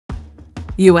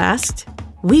You asked?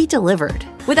 We delivered.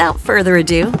 Without further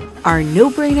ado, our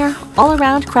no-brainer,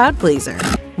 all-around crowd pleaser,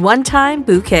 Time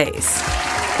Bouquets.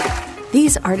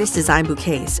 These artist-designed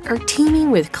bouquets are teeming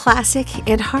with classic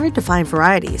and hard-to-find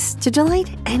varieties to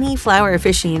delight any flower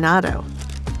aficionado.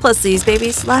 Plus, these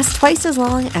babies last twice as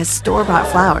long as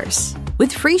store-bought flowers,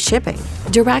 with free shipping,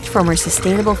 direct from our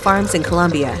sustainable farms in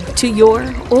Colombia to your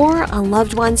or a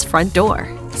loved one's front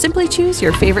door. Simply choose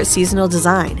your favorite seasonal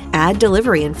design, add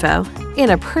delivery info,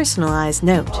 and a personalized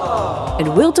note,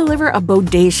 and we'll deliver a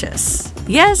bodacious,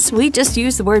 yes, we just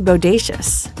used the word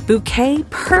bodacious, bouquet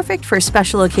perfect for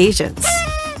special occasions,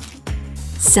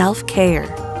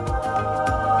 self-care,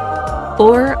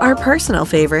 or our personal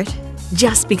favorite,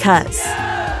 just because.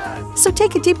 So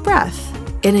take a deep breath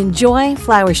and enjoy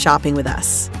flower shopping with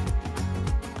us.